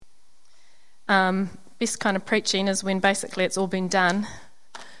best kind of preaching is when basically it's all been done.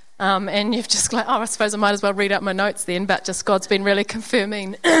 And you've just like, I suppose I might as well read out my notes then, but just God's been really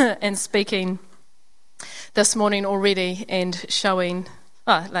confirming and speaking this morning already and showing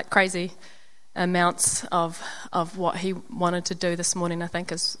like crazy amounts of what he wanted to do this morning, I think,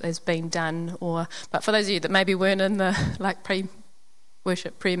 has been done. But for those of you that maybe weren't in the like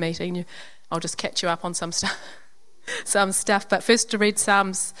pre-worship prayer meeting, I'll just catch you up on some stuff. But first to read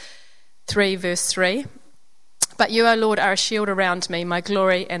Psalms 3 verse 3. But you, O Lord, are a shield around me, my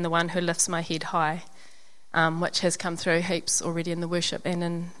glory and the one who lifts my head high, which has come through heaps already in the worship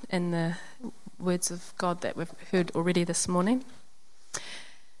and in the words of God that we've heard already this morning.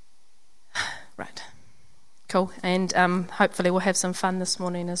 Right, cool. And hopefully we'll have some fun this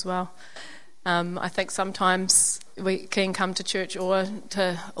morning as well. I think sometimes we can come to church or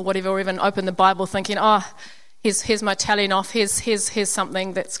to whatever, or even open the Bible thinking, here's my telling off, here's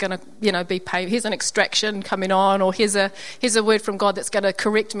something that's going to, be paid, here's an extraction coming on, or here's a word from God that's going to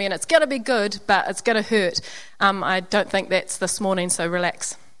correct me, and it's going to be good, but it's going to hurt. I don't think that's this morning, so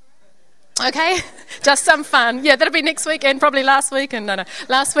relax. Okay, just some fun. Yeah, that'll be next week and probably last week. And no.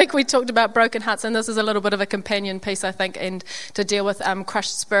 Last week we talked about broken hearts, and this is a little bit of a companion piece, I think, and to deal with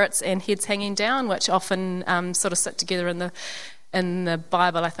crushed spirits and heads hanging down, which often sort of sit together in the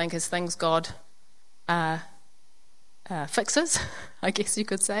Bible, I think, as things God fixes, I guess you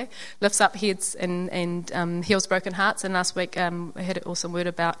could say, lifts up heads and heals broken hearts. And last week I had an awesome word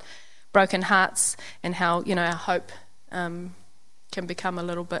about broken hearts and how our hope can become a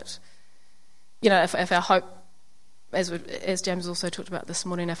little bit. If our hope, as James also talked about this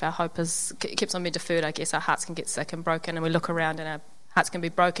morning, if our hope keeps on being deferred, I guess our hearts can get sick and broken, and we look around and our hearts can be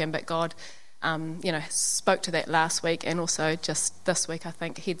broken. But God, spoke to that last week, and also just this week, I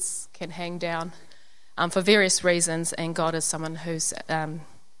think heads can hang down for various reasons, and God is someone who's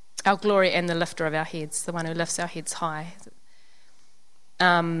our glory and the lifter of our heads, the one who lifts our heads high.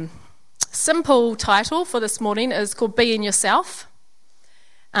 Simple title for this morning is called Being Yourself.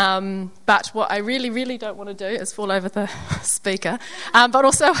 But what I really, really don't want to do is fall over the speaker. But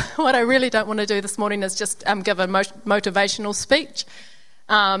also what I really don't want to do this morning is just give a motivational speech,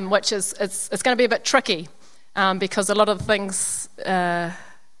 which is it's going to be a bit tricky because a lot of the things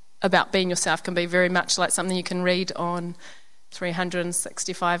about being yourself can be very much like something you can read on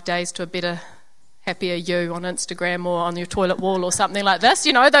 365 Days to a Better, Happier You on Instagram or on your toilet wall or something like this.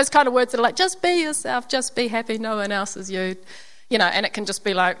 Those kind of words that are like, just be yourself, just be happy, no one else is you. And it can just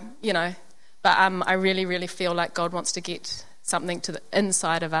be like, but I really, really feel like God wants to get something to the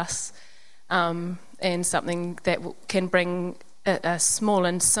inside of us and something that can bring a small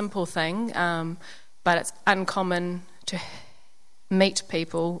and simple thing, but it's uncommon to meet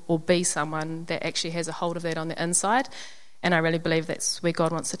people or be someone that actually has a hold of that on the inside. And I really believe that's where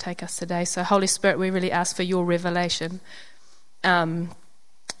God wants to take us today. So Holy Spirit, we really ask for your revelation.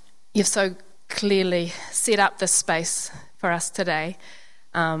 You've so clearly set up this space for us today,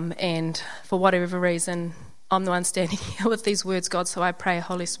 and for whatever reason, I'm the one standing here with these words, God, so I pray,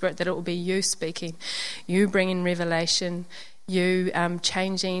 Holy Spirit, that it will be you speaking, you bringing revelation, you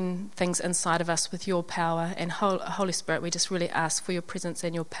changing things inside of us with your power. And Holy Spirit, we just really ask for your presence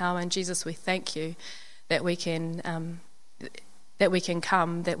and your power. And Jesus, we thank you that we can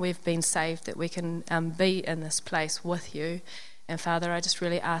come, that we've been saved, that we can be in this place with you. And Father, I just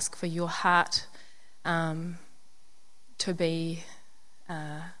really ask for your heart to be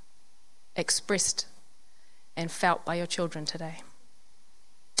expressed and felt by your children today.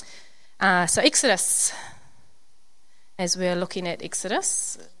 So Exodus, as we're looking at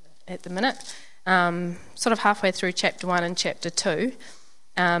Exodus at the minute, sort of halfway through chapter 1 and chapter 2,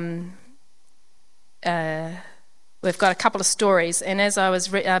 we've got a couple of stories, and as I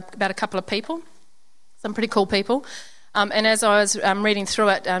was about a couple of people, some pretty cool people, and as I was reading through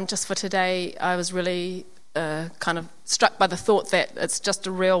it just for today, I was really kind of struck by the thought that it's just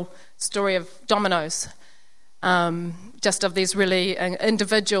a real story of dominoes, just of these really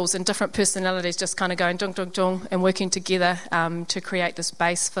individuals and different personalities just kind of going dung, dung, dung and working together to create this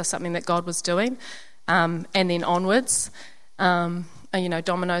base for something that God was doing, and then onwards.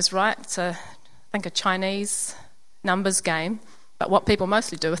 Dominoes, right? It's I think a Chinese numbers game, but what people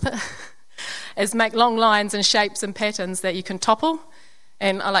mostly do with it is make long lines and shapes and patterns that you can topple.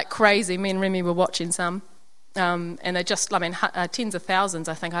 And I like crazy, me and Remy were watching some, and they're just, tens of thousands,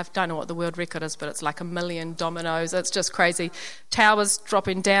 I think. I don't know what the world record is, but it's like 1 million dominoes. It's just crazy. Towers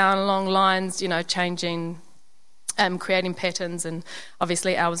dropping down, long lines, changing, creating patterns, and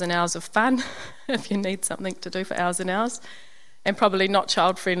obviously hours and hours of fun if you need something to do for hours and hours. And probably not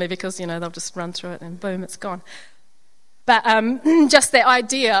child-friendly because, they'll just run through it and boom, it's gone. But just that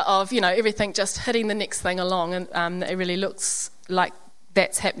idea of, everything just hitting the next thing along, and it really looks like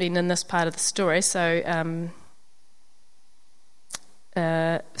that's happening in this part of the story. So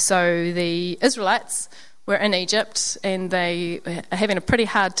the Israelites were in Egypt, and they are having a pretty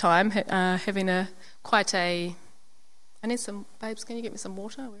hard time, I need some, babes, can you get me some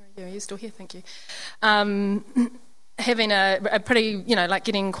water? Where are you? Are you still here? Thank you. Having a pretty,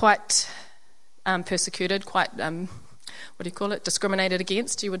 getting quite persecuted, quite, discriminated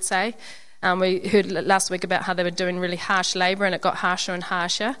against, you would say. We heard last week about how they were doing really harsh labour, and it got harsher and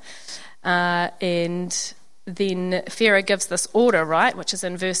harsher. And then Pharaoh gives this order, right, which is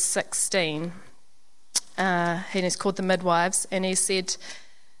in verse 16. And he's called the midwives, and he said,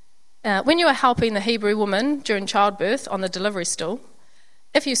 when you are helping the Hebrew woman during childbirth on the delivery stool,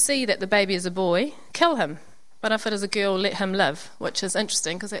 if you see that the baby is a boy, kill him. But if it is a girl, let him live, which is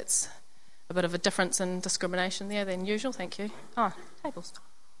interesting because that's a bit of a difference in discrimination there than usual. Thank you. Oh, tables.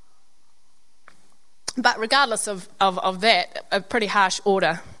 But regardless of that, a pretty harsh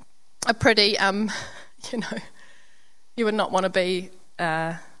order, a pretty, you would not want to be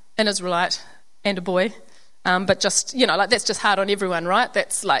an Israelite and a boy. But just, that's just hard on everyone, right?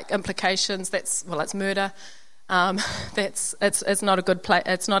 That's like implications. It's murder. It's not a good play.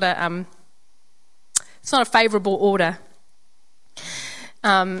 It's not a favourable order.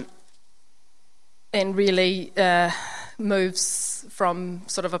 And really moves from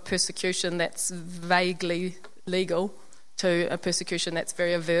sort of a persecution that's vaguely legal to a persecution that's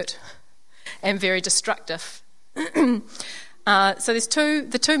very overt and very destructive. So there's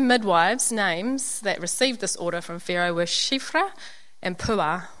the two midwives' names that received this order from Pharaoh were Shiphrah and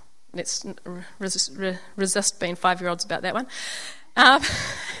Puah. Let's resist being 5-year-olds about that one.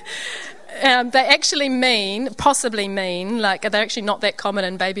 They actually possibly mean, like, they're actually not that common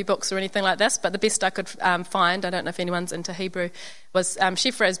in baby books or anything like this, but the best I could find, I don't know if anyone's into Hebrew, was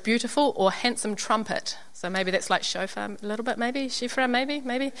Shiphrah is beautiful or handsome trumpet. So maybe that's like shofar a little bit, maybe. Shiphrah,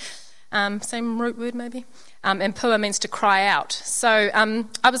 maybe. Same root word maybe. And Puah means to cry out. So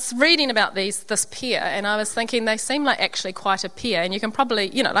I was reading about this pair, and I was thinking they seem like actually quite a pair, and you can probably,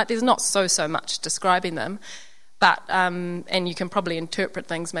 there's not so much describing them, but and you can probably interpret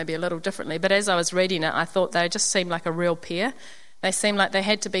things maybe a little differently. But as I was reading it, I thought they just seemed like a real pair. They seemed like they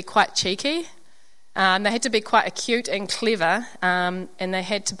had to be quite cheeky, they had to be quite acute and clever, and they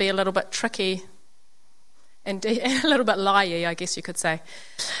had to be a little bit tricky and a little bit liey, I guess you could say.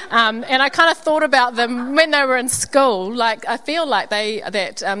 And I kind of thought about them when they were in school. Like, I feel like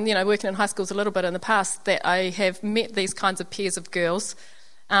working in high schools a little bit in the past, that I have met these kinds of pairs of girls,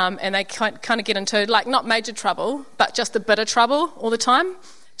 and they kind of get into, like, not major trouble, but just a bit of trouble all the time.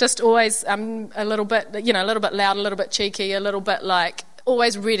 Just always a little bit loud, a little bit cheeky, a little bit like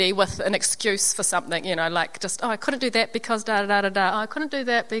always ready with an excuse for something, like just, I couldn't do that because da-da-da-da-da. I couldn't do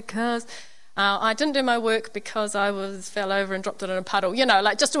that because I didn't do my work because I fell over and dropped it in a puddle.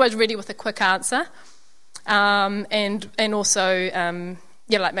 Like just always ready with a quick answer. And also,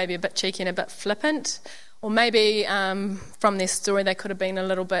 like maybe a bit cheeky and a bit flippant. Or maybe from their story they could have been a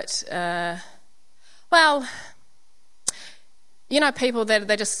little bit, people that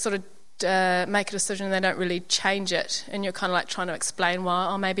they just sort of make a decision and they don't really change it. And you're kind of like trying to explain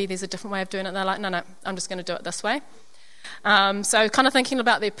why, maybe there's a different way of doing it. And they're like, no, I'm just going to do it this way. So kind of thinking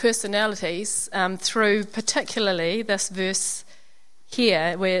about their personalities through particularly this verse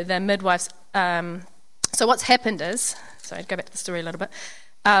here where the midwives... so what's happened is... Sorry, go back to the story a little bit.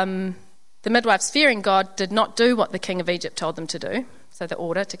 The midwives, fearing God, did not do what the king of Egypt told them to do, so the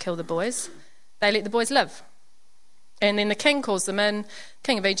order to kill the boys. They let the boys live. And then the king calls them in,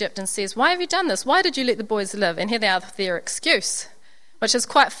 king of Egypt, and says, why have you done this? Why did you let the boys live? And here they are with their excuse, which is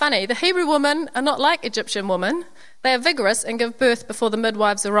quite funny. The Hebrew women are not like Egyptian women. They are vigorous and give birth before the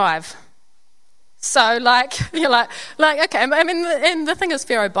midwives arrive. So, you're like, okay. I mean, and the thing is,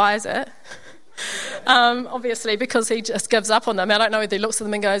 Pharaoh buys it, obviously, because he just gives up on them. I don't know whether he looks at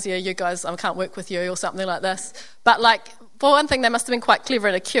them and goes, yeah, you guys, I can't work with you, or something like this. But, for one thing, they must have been quite clever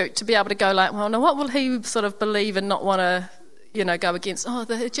and acute to be able to go well, now what will he sort of believe and not want to, go against? Oh,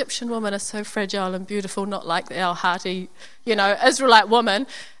 the Egyptian woman is so fragile and beautiful, not like our hearty, Israelite woman.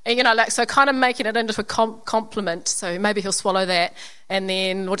 And, so kind of making it into a compliment. So maybe he'll swallow that, and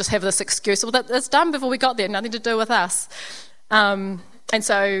then we'll just have this excuse. Well, that's done before we got there, nothing to do with us. And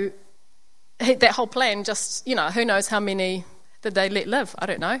so that whole plan just, who knows how many did they let live? I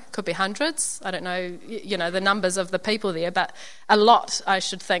don't know. Could be hundreds. I don't know, the numbers of the people there, but a lot, I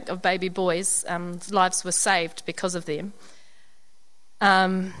should think, of baby boys' lives were saved because of them.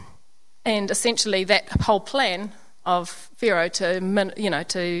 And essentially that whole plan of Pharaoh to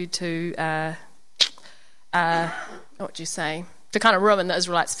what do you say, to kind of ruin the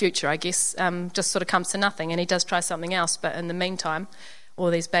Israelites' future, I guess, just sort of comes to nothing. And he does try something else, but in the meantime, all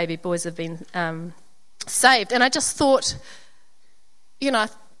these baby boys have been saved. And I just thought, they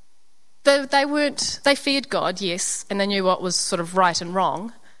feared God, yes, and they knew what was sort of right and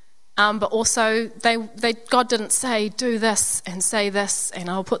wrong. But also, God didn't say, do this, and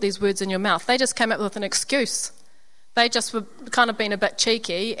I'll put these words in your mouth. They just came up with an excuse. They just were kind of being a bit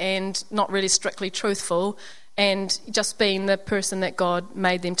cheeky and not really strictly truthful, and just being the person that God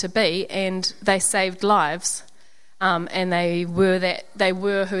made them to be, and they saved lives, and they were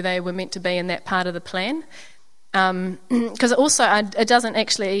who they were meant to be in that part of the plan. Because also, it doesn't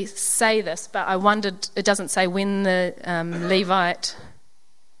actually say this, but I wondered, it doesn't say when the Levite,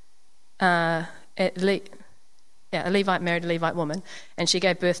 a Levite married a Levite woman, and she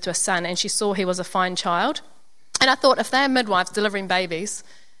gave birth to a son, and she saw he was a fine child. And I thought, if they're midwives delivering babies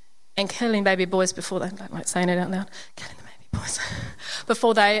and killing baby boys before they, I don't like saying it out loud, killing the baby boys,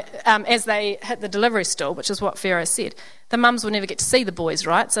 before they, as they hit the delivery stool, which is what Pharaoh said, the mums would never get to see the boys,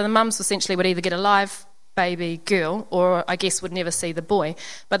 right? So the mums essentially would either get a live baby girl, or I guess would never see the boy.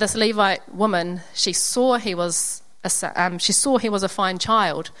 But this Levite woman, she saw he was a fine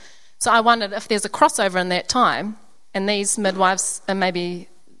child. So I wondered if there's a crossover in that time, and these midwives, and maybe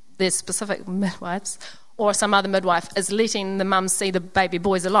there's specific midwives, or some other midwife is letting the mums see the baby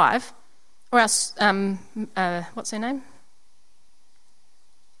boys alive, or else, what's her name?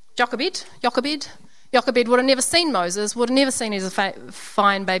 Jochebed would have never seen Moses, would have never seen his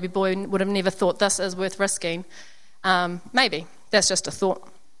fine baby boy, would have never thought this is worth risking. Maybe, that's just a thought.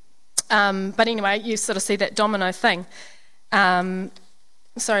 But anyway, you sort of see that domino thing.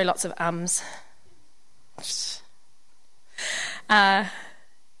 Sorry, lots of ums. But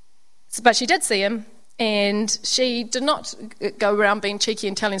she did see him, and she did not go around being cheeky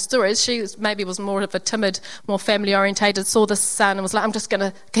and telling stories. She maybe was more of a timid, more family-orientated, saw the son and was like, I'm just going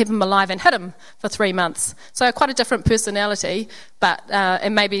to keep him alive and hid him for 3 months. So quite a different personality, but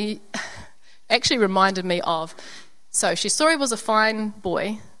and maybe actually reminded me of, so she saw he was a fine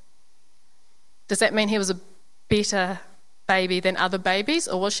boy. Does that mean he was a better baby than other babies,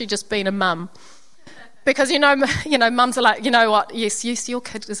 or was she just being a mum? Because, mums are like, you know what, yes, your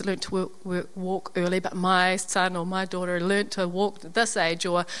kid has learnt to walk early, but my son or my daughter learnt to walk at this age,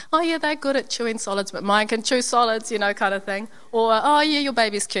 or, oh, yeah, they're good at chewing solids, but mine can chew solids, kind of thing. Or, oh, yeah, your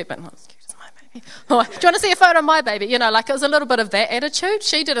baby's cute, but not as cute as my baby. Or, do you want to see a photo of my baby? It was a little bit of that attitude.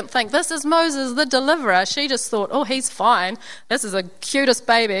 She didn't think, this is Moses, the deliverer. She just thought, oh, he's fine. This is the cutest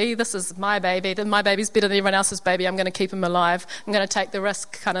baby. This is my baby. My baby's better than everyone else's baby. I'm going to keep him alive. I'm going to take the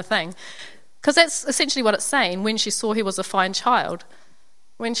risk kind of thing. Because that's essentially what it's saying when she saw he was a fine child.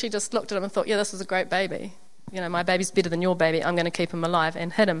 When she just looked at him and thought, yeah, this is a great baby. My baby's better than your baby. I'm going to keep him alive,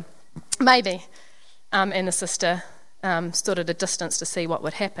 and hid him. Maybe. And the sister stood at a distance to see what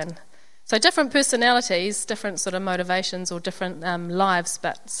would happen. So different personalities, different sort of motivations, or different lives,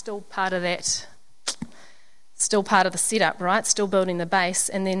 but still part of that, still part of the setup, right? Still building the base.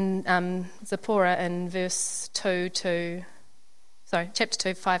 And then Zipporah in chapter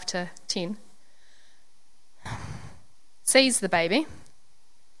 2, 5 to 10. Sees the baby,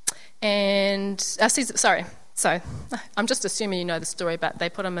 and so I'm just assuming you know the story, but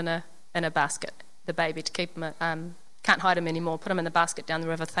they put him in a basket, the baby, to keep him, can't hide him anymore, put him in the basket down the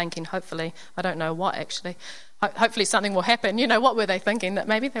river, thinking hopefully, I don't know what actually, hopefully something will happen. What were they thinking? That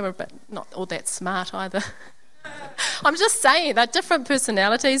maybe they were a bit not all that smart either. I'm just saying, they're different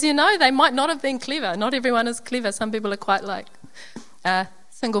personalities, they might not have been clever. Not everyone is clever. Some people are quite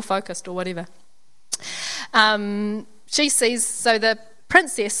single-focused or whatever. She sees, so the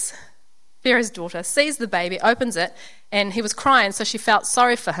princess, Pharaoh's daughter, sees the baby, opens it, and he was crying, so she felt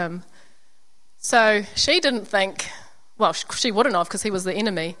sorry for him. So she didn't think, well, she wouldn't have because he was the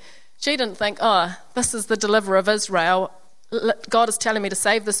enemy. She didn't think, oh, this is the deliverer of Israel. God is telling me to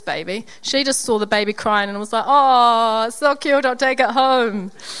save this baby. She just saw the baby crying and was like, oh, it's so cute, I'll take it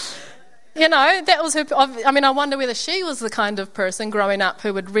home. That was her. I wonder whether she was the kind of person growing up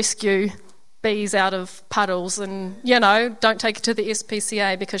who would rescue bees out of puddles and, don't take it to the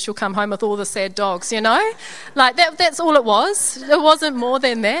SPCA because she'll come home with all the sad dogs, Like, that's all it was. It wasn't more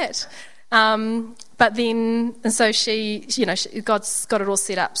than that. But then, and so God's got it all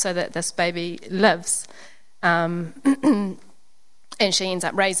set up so that this baby lives. And she ends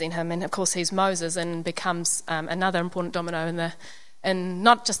up raising him, and of course he's Moses, and becomes another important domino in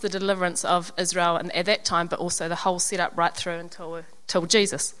not just the deliverance of Israel at that time, but also the whole setup right through until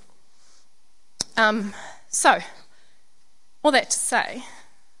Jesus. So, all that to say,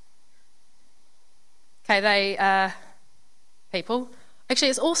 okay, they people, actually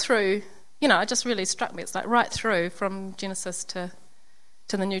it's all through it just really struck me. It's like right through from Genesis to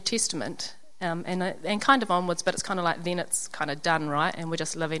the New Testament, and kind of onwards, but it's kind of like then it's kind of done, right? And we're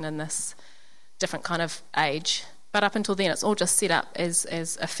just living in this different kind of age. But up until then, it's all just set up as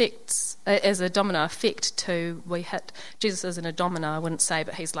effects, as a domino effect to we hit. Jesus isn't a domino, I wouldn't say,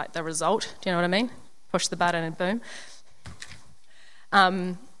 but he's like the result. Do you know what I mean? Push the button and boom.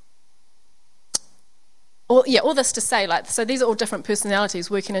 All this to say, like, so these are all different personalities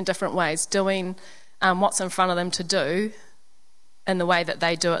working in different ways, doing what's in front of them to do in the way that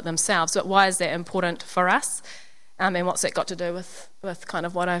they do it themselves. But why is that important for us? And what's that got to do with kind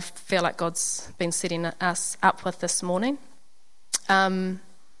of what I feel like God's been setting us up with this morning?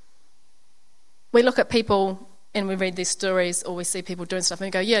 We look at people and we read these stories, or we see people doing stuff and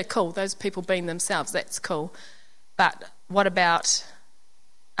we go, yeah, cool, those people being themselves, that's cool. But what about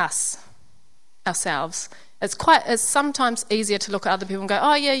us, ourselves? It's sometimes easier to look at other people and go,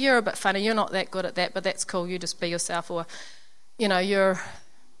 oh yeah, you're a bit funny, you're not that good at that, but that's cool, you just be yourself, or you're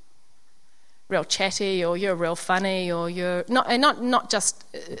real chatty, or you're real funny, or you're not just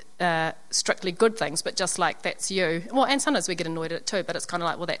strictly good things, but just like that's you. Well, and sometimes we get annoyed at it too, but it's kind of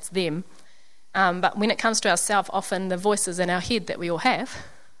like, well, that's them. But when it comes to ourselves, often the voices in our head that we all have,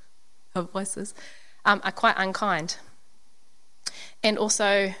 our voices, are quite unkind. And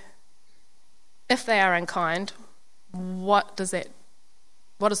also, if they are unkind, what is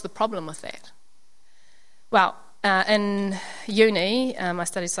the problem with that? Well, in uni, I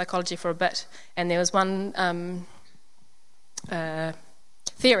studied psychology for a bit, and there was one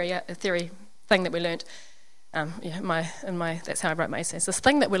theory thing that we learnt. That's how I wrote my essays. This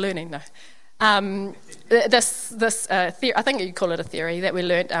thing that we're learning, this theory, I think you'd call it a theory, that we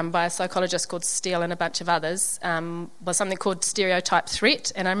learnt by a psychologist called Steele and a bunch of others, was something called stereotype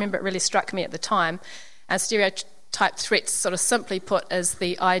threat, and I remember it really struck me at the time. Stereotype threat, sort of simply put, is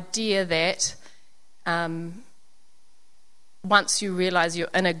the idea that once you realise you're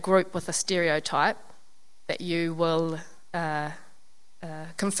in a group with a stereotype, that you will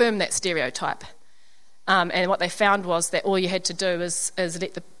confirm that stereotype. And what they found was that all you had to do is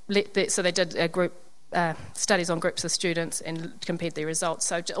so they did a group studies on groups of students and compared their results.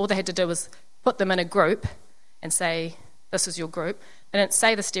 So all they had to do was put them in a group and say, this is your group. They didn't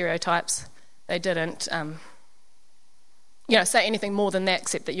say the stereotypes. They didn't say anything more than that,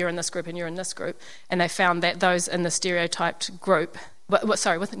 except that you're in this group and you're in this group. And they found that those in the stereotyped group,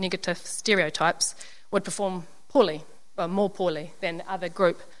 with negative stereotypes, would perform poorly, or more poorly than the other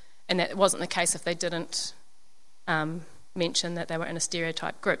group. And that wasn't the case if they didn't mention that they were in a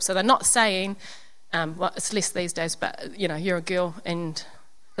stereotype group. So they're not saying, it's less these days, but you're a girl and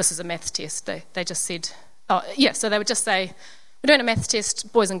this is a maths test. They just said, so they would just say, we're doing a maths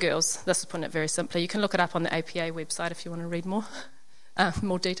test, boys and girls. This is putting it very simply. You can look it up on the APA website if you want to read more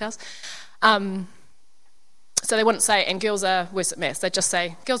details. So they wouldn't say, and girls are worse at maths. They'd just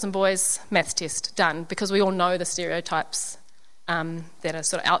say, girls and boys, maths test, done, because we all know the stereotypes that are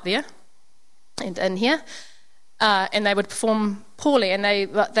sort of out there and in here. And they would perform poorly, and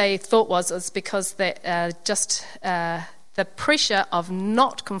what they thought was because that the pressure of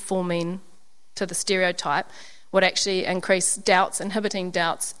not conforming to the stereotype would actually increase doubts, inhibiting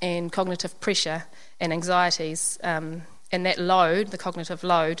doubts, and cognitive pressure and anxieties, and that load, the cognitive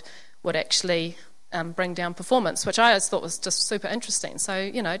load, would actually bring down performance, which I always thought was just super interesting. So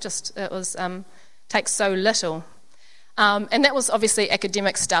it was takes so little. And that was obviously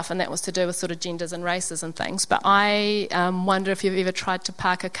academic stuff, and that was to do with sort of genders and races and things. But I wonder if you've ever tried to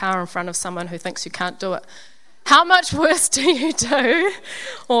park a car in front of someone who thinks you can't do it. How much worse do you do?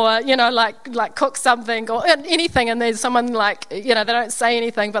 Or, like cook something or anything, and there's someone they don't say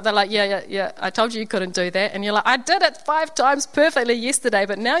anything, but they're like, yeah, I told you couldn't do that. And you're like, I did it 5 times perfectly yesterday,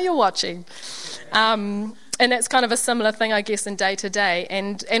 but now you're watching. And that's kind of a similar thing, I guess, in day to day.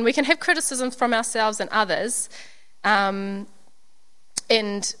 And we can have criticisms from ourselves and others. You kind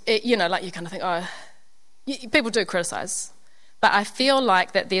of think, people do criticise, but I feel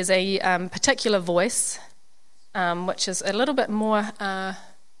like that there's a particular voice, which is a little bit more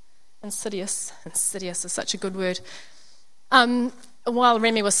insidious. Insidious is such a good word. While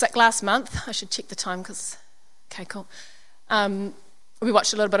Remy was sick last month, I should check the time okay, cool. We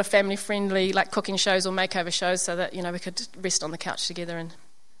watched a little bit of family-friendly cooking shows or makeover shows so that we could rest on the couch together, and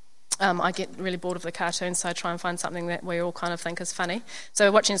I get really bored of the cartoons, so I try and find something that we all kind of think is funny. So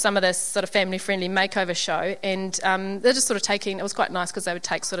we're watching some of this sort of family-friendly makeover show, and they're just sort of it was quite nice because they would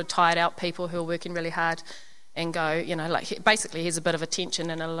take sort of tired-out people who are working really hard and go, you know, like basically here's a bit of attention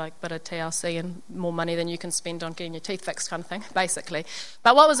and a bit of TLC and more money than you can spend on getting your teeth fixed kind of thing, basically.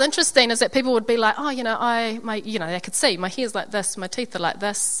 But what was interesting is that people would be like, oh, you know, they could see my hair's like this, my teeth are like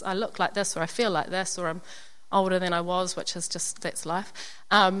this, I look like this, or I feel like this, or I'm older than I was, which is just, that's life.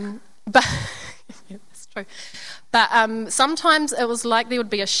 But yeah, that's true. But sometimes it was like there would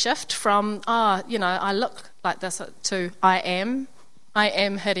be a shift from, you know, I look like this to I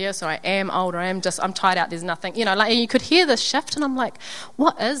am hideous, or I am old, or I'm tired out, there's nothing, you know, like, and you could hear this shift, and I'm like,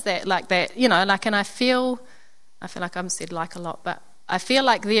 what is that? Like that, you know, like, and I feel like I'm said like a lot, but I feel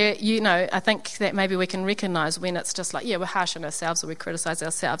like there, you know, I think that maybe we can recognise when it's just like, yeah, we're harsh on ourselves or we criticise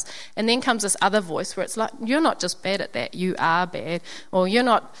ourselves, and then comes this other voice where it's like, you're not just bad at that, you are bad, or you're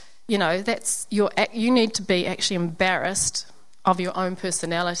not, you know, you need to be actually embarrassed of your own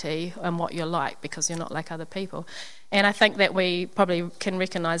personality and what you're like, because you're not like other people. And I think that we probably can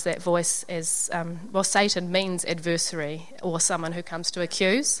recognise that voice as, Satan means adversary, or someone who comes to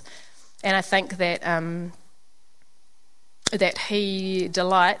accuse. And I think that that he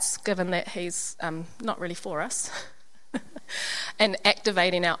delights, given that he's not really for us, in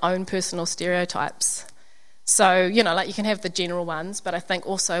activating our own personal stereotypes. So, you know, like you can have the general ones, but I think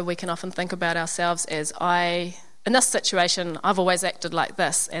also we can often think about ourselves as in this situation, I've always acted like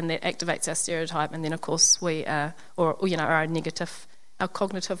this, and that activates our stereotype, and then of course we our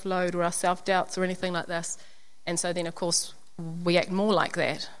cognitive load, or our self-doubts, or anything like this, and so then of course we act more like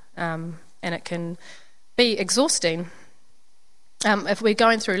that, and it can be exhausting. If we're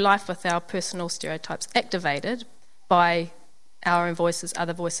going through life with our personal stereotypes activated by our own voices,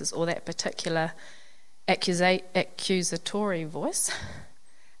 other voices, or that particular accusatory voice,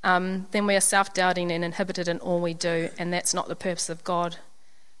 then we are self-doubting and inhibited in all we do, and that's not the purpose of God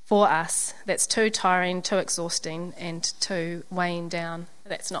for us. That's too tiring, too exhausting, and too weighing down.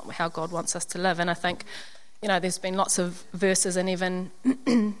 That's not how God wants us to live. And I think, you know, there's been lots of verses, and even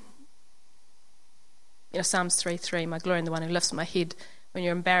you know, Psalms 3:3, my glory in the one who lifts my head. When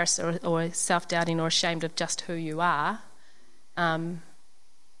you're embarrassed or self-doubting or ashamed of just who you are, then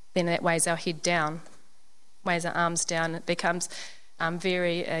that weighs our head down, weighs our arms down. It becomes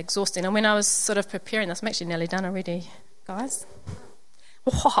very exhausting. And when I was sort of preparing this, I'm actually nearly done already, guys.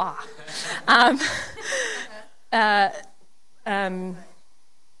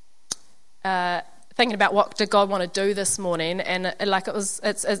 Thinking about what did God want to do this morning, and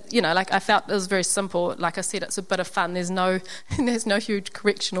it's you know, like I felt it was very simple. Like I said, it's a bit of fun. There's no huge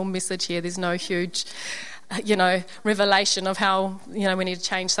correctional message here. There's no huge, you know, revelation of how, you know, we need to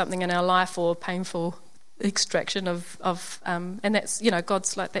change something in our life, or painful extraction of and that's, you know,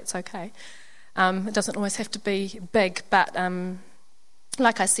 God's like, that's okay. It doesn't always have to be big, but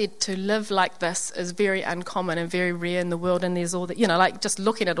like I said, to live like this is very uncommon and very rare in the world. And there's all that, you know, like just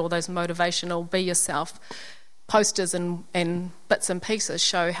looking at all those motivational be yourself posters and bits and pieces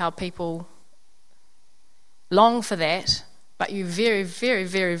show how people long for that, but you very, very,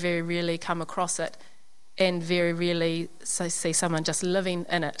 very, very rarely come across it, and very rarely see someone just living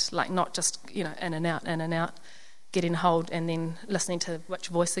in it, like not just, you know, in and out, getting hold and then listening to which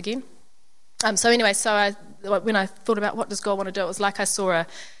voice again. When I thought about what does God want to do, it was like I saw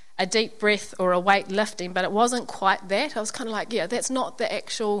a deep breath or a weight lifting, but it wasn't quite that. I was kind of like, yeah, that's not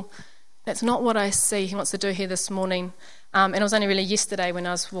what I see He wants to do here this morning. And it was only really yesterday when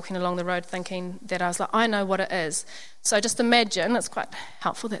I was walking along the road thinking that I was like, I know what it is. So just imagine, it's quite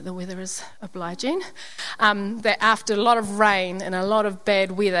helpful that the weather is obliging, that after a lot of rain and a lot of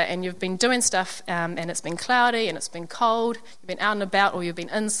bad weather, and you've been doing stuff, and it's been cloudy and it's been cold, you've been out and about or you've been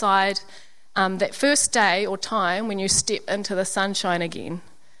inside, that first day or time when you step into the sunshine again,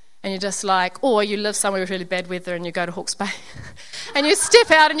 and you're just like, or you live somewhere with really bad weather and you go to Hawke's Bay, and you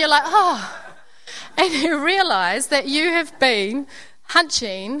step out and you're like, oh, and you realise that you have been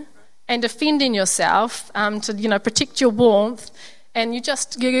hunching and defending yourself to, you know, protect your warmth, and you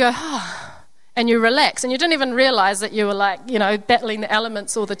go, oh, and you relax, and you didn't even realise that you were like, you know, battling the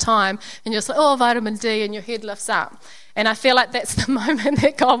elements all the time, and you're just like, oh, vitamin D, and your head lifts up. And I feel like that's the moment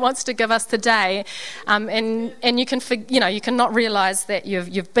that God wants to give us today, and you can, you know, you cannot realise that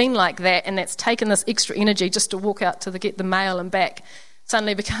you've been like that, and that's taken this extra energy just to walk out to get the mail and back.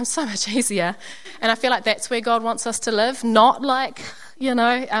 Suddenly becomes so much easier, and I feel like that's where God wants us to live, not like, you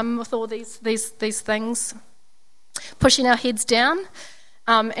know, with all these things pushing our heads down.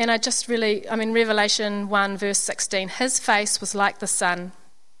 And I just really, Revelation 1 verse 16, His face was like the sun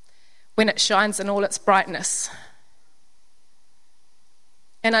when it shines in all its brightness.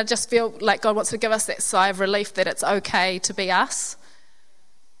 And I just feel like God wants to give us that sigh of relief that it's okay to be us.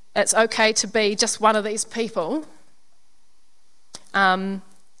 It's okay to be just one of these people. And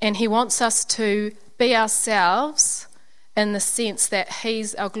He wants us to be ourselves in the sense that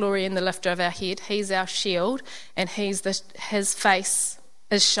he's our glory and the lifter of our head, he's our shield, and his face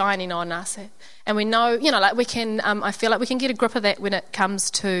is shining on us. And we know, like we can, I feel like we can get a grip of that when it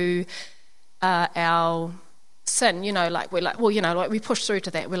comes to our sin, like we're like, well, like we push through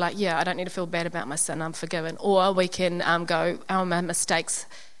to that. We're like, yeah, I don't need to feel bad about my sin, I'm forgiven. Or we can go, oh, my mistakes.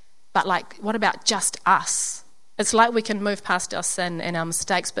 But like, what about just us? It's like we can move past our sin and our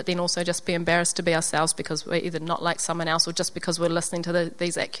mistakes, but then also just be embarrassed to be ourselves because we're either not like someone else or just because we're listening to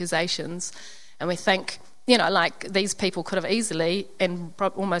these accusations. And we think, like these people could have easily and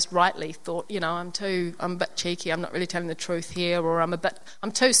almost rightly thought, I'm a bit cheeky, I'm not really telling the truth here, or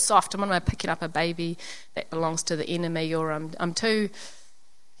I'm too soft, I'm picking up a baby that belongs to the enemy, or I'm too,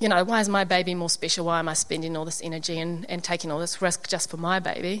 why is my baby more special? Why am I spending all this energy and taking all this risk just for my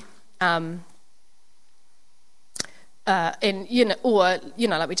baby?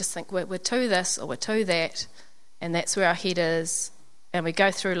 Like we just think we're too this or we're too that, and that's where our head is, and we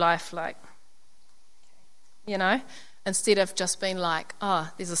go through life like, instead of just being like,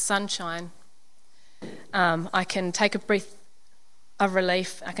 oh, there's a sunshine, I can take a breath of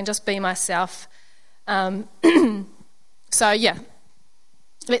relief, I can just be myself. So yeah,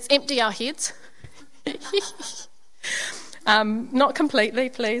 let's empty our heads. Not completely,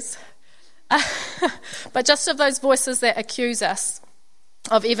 please. But just of those voices that accuse us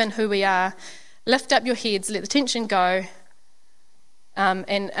of even who we are. Lift up your heads, let the tension go.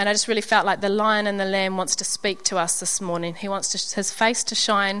 And I just really felt like the Lion and the Lamb wants to speak to us this morning. He wants his face to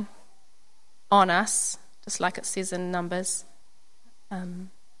shine on us, just like it says in Numbers.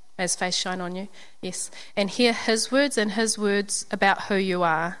 His face shine on you, yes. And hear his words and his words about who you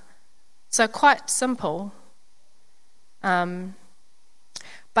are. So quite simple. But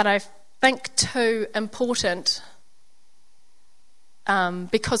I think too important,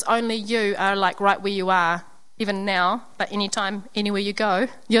 because only you are like right where you are, even now, but anytime, anywhere you go,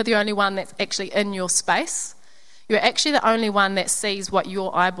 you're the only one that's actually in your space. You're actually the only one that sees what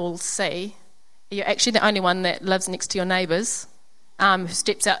your eyeballs see. You're actually the only one that lives next to your neighbours, who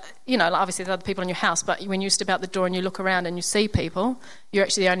steps out, like obviously there's other people in your house, but when you step out the door and you look around and you see people, you're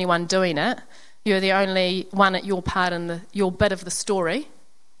actually the only one doing it. You're the only one at your part in your bit of the story.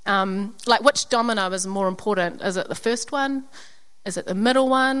 Like which domino is more important? Is it the first one? Is it the middle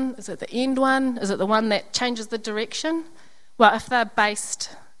one? Is it the end one? Is it the one that changes the direction? Well, if they're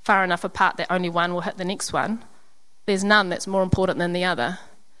based far enough apart that only one will hit the next one, there's none that's more important than the other.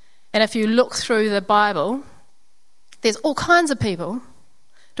 And if you look through the Bible, there's all kinds of people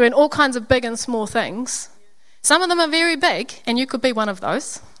doing all kinds of big and small things. Some of them are very big, and you could be one of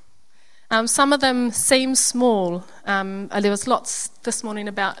those. Some of them seem small. There was lots this morning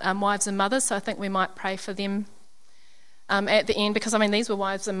about wives and mothers, so I think we might pray for them at the end, because these were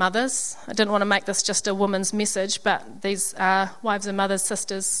wives and mothers. I didn't want to make this just a woman's message, but these are wives and mothers,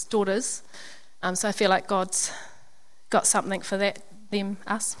 sisters, daughters. So I feel like God's got something for that, them,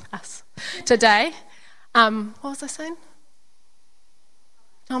 us today. What was I saying?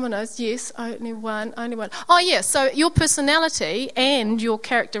 Dominoes, yes, only one. Oh yeah, so your personality and your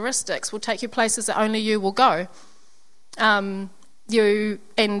characteristics will take you places that only you will go. If you're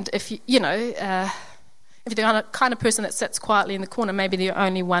the kind of person that sits quietly in the corner, maybe the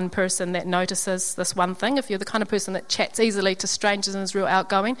only one person that notices this one thing. If you're the kind of person that chats easily to strangers and is real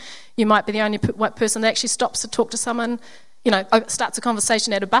outgoing, you might be the only person that actually stops to talk to someone, starts a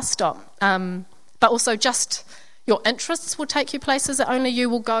conversation at a bus stop. But also just your interests will take you places that only you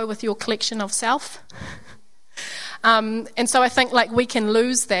will go with your collection of self. And so I think we can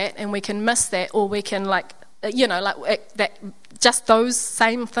lose that and we can miss that, or we can that just those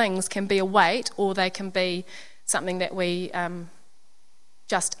same things can be a weight, or they can be something that we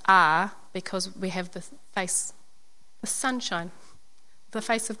just are because we have the sunshine, the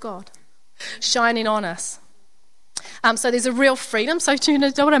face of God shining on us. So there's a real freedom. So do you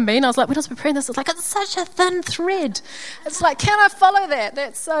know what I mean? I was like, when I was preparing this, it's such a thin thread. It's like, can I follow that?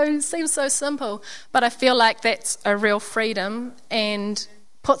 That seems so simple. But I feel like that's a real freedom and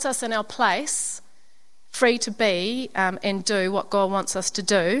puts us in our place, free to be and do what God wants us to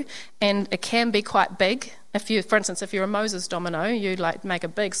do. And it can be quite big. For instance, if you're a Moses domino, you make a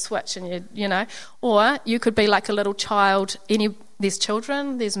big switch, and or you could be like a little child. There's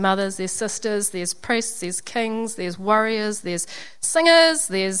children, there's mothers, there's sisters, there's priests, there's kings, there's warriors, there's singers,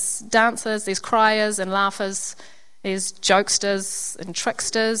 there's dancers, there's criers and laughers, there's jokesters and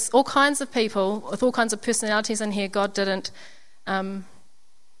tricksters, all kinds of people with all kinds of personalities in here. God didn't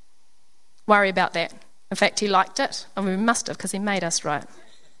worry about that. In fact, he liked it, and we must have, because he made us, right?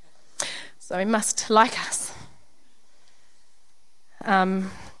 So he must like us.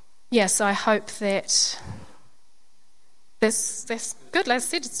 so I hope that that's good. Like I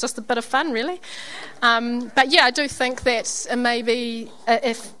said, it's just a bit of fun, really. But yeah, I do think that maybe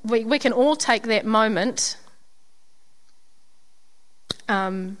if we can all take that moment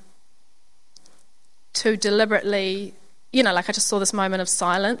to deliberately, like I just saw this moment of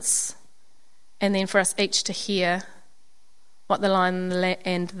silence, and then for us each to hear what the Lion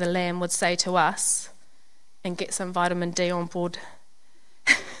and the Lamb would say to us, and get some vitamin D on board.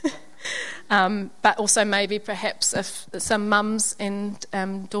 But also maybe perhaps if some mums and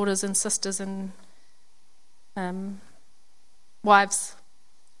daughters and sisters and wives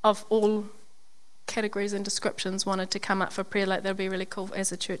of all categories and descriptions wanted to come up for prayer, like that would be really cool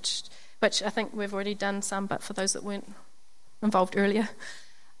as a church, which I think we've already done some, but for those that weren't involved earlier.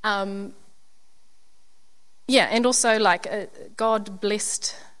 And also like God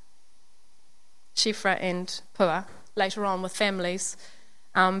blessed Shifra and Pua later on with families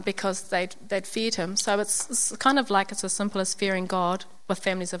because they'd feared him. So it's kind of like it's as simple as fearing God with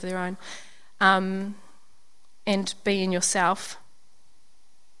families of their own, and being yourself.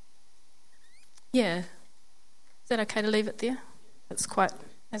 Yeah. Is that okay to leave it there? It's quite,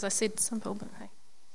 as I said, simple, but hey.